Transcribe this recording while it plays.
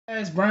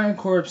Guys, Brian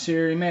Corpse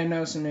here. You may have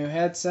noticed a new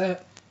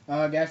headset.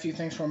 Got a few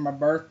things for my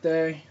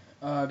birthday.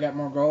 Got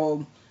more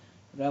gold.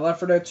 Got Left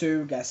 4 Dead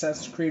 2. Got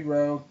Assassin's Creed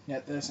Rogue.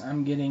 Got this.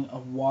 I'm getting a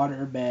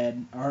water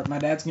bed. My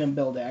dad's gonna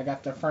build it. I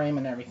got the frame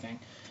and everything.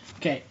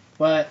 Okay,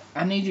 but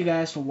I need you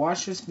guys to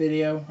watch this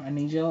video. I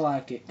need you to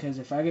like it, because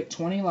if I get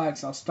 20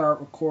 likes, I'll start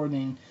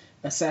recording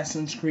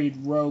Assassin's Creed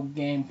Rogue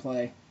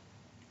gameplay.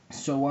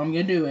 So what I'm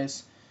gonna do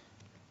is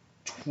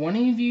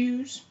 20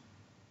 views,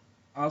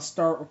 I'll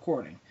start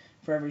recording.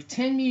 For every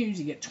 10 views,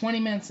 you get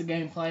 20 minutes of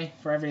gameplay.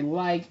 For every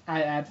like,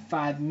 I add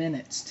 5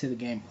 minutes to the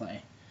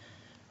gameplay.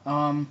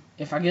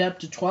 If I get up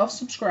to 12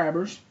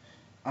 subscribers,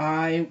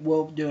 I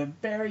will do a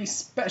very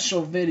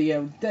special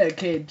video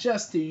dedicated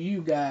just to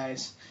you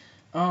guys.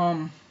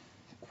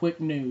 Quick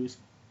news.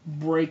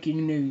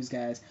 Breaking news,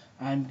 guys.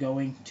 I'm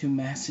going to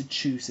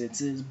Massachusetts.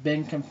 It has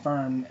been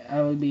confirmed.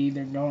 I will be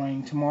either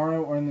going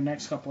tomorrow or in the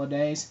next couple of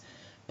days.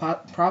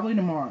 Probably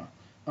tomorrow.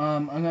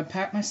 I'm going to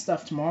pack my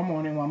stuff tomorrow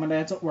morning while my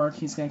dad's at work.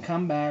 He's going to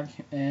come back,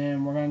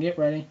 and we're going to get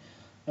ready,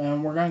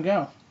 and we're going to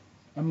go.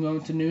 I'm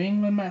going to New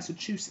England,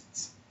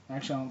 Massachusetts.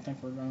 Actually, I don't think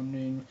we're going to New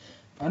England.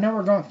 I know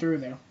we're going through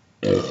there.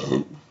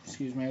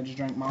 Excuse me, I just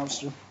drank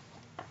Monster.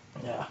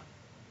 Yeah.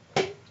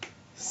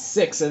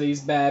 6 of these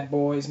bad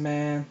boys,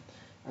 man.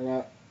 I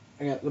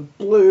got the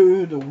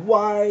blue, the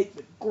white,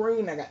 the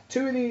green. I got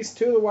 2 of these,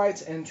 2 of the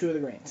whites, and 2 of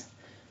the greens.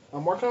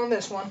 I'm working on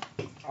this one.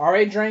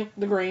 Already drank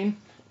the green.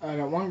 I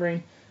got 1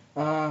 green.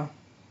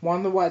 One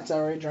of the whites I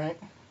already drank.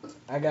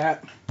 I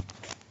got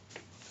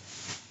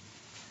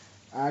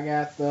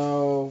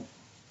the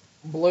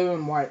blue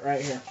and white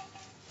right here.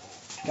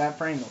 Got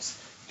Pringles.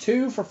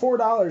 2 for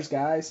 $4,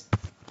 guys.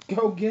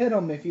 Go get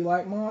them if you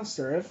like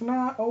Monster. If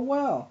not, oh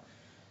well.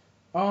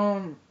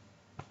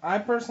 I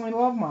personally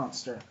love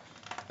Monster.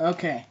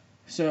 Okay,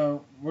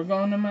 so we're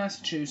going to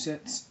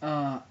Massachusetts.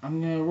 I'm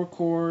gonna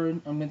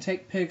record. I'm gonna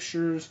take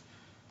pictures,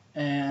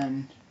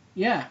 and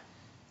yeah.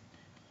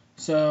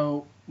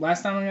 So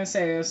last time I'm going to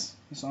say this,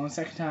 it's only the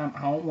second time,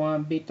 I don't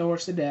want to beat the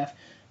horse to death.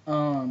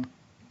 20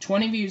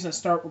 views, I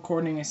start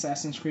recording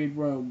Assassin's Creed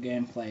Rogue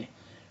gameplay.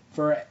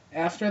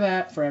 After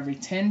that, for every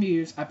 10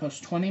 views, I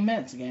post 20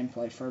 minutes of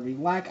gameplay. For every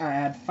like, I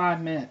add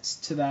 5 minutes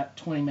to that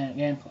 20-minute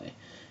gameplay.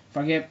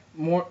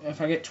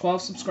 If I get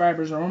 12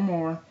 subscribers or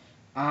more,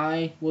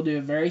 I will do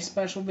a very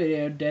special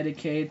video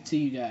dedicated to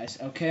you guys,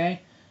 okay?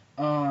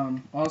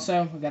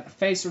 Also, I got the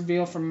face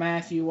reveal from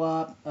Matthew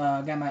up.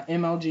 Got my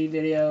MLG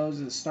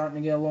videos. It's starting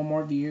to get a little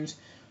more views.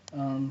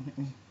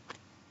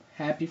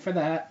 Happy for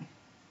that.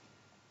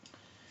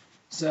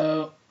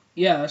 So,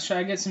 yeah, let's try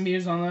to get some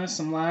views on this,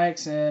 some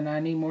likes, and I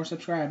need more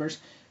subscribers.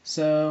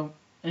 So,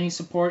 any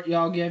support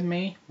y'all give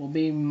me will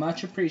be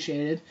much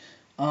appreciated.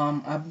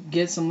 I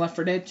get some Left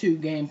 4 Dead 2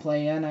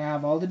 gameplay in. I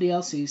have all the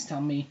DLCs.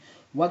 Tell me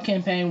what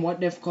campaign,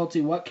 what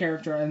difficulty, what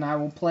character, and I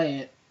will play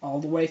it all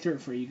the way through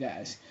for you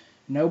guys.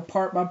 No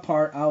part by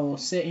part. I will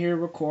sit here,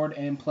 record,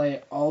 and play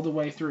it all the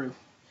way through.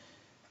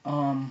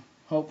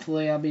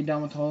 Hopefully I'll be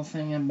done with the whole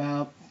thing in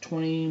about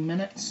 20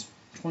 minutes,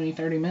 20,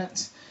 30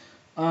 minutes.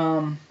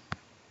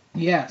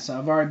 Yeah, so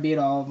I've already beat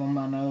all of them.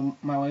 I know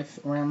my way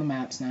around the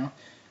maps now.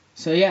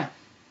 So yeah,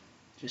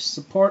 just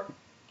support.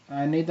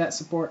 I need that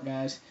support,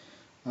 guys.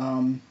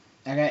 I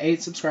got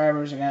 8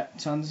 subscribers. I got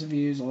tons of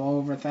views, all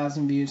over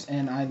 1,000 views,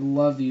 and I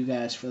love you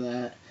guys for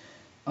that.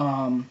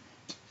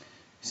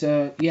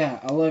 So, yeah,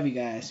 I love you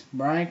guys.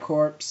 Brian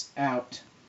Corpse out.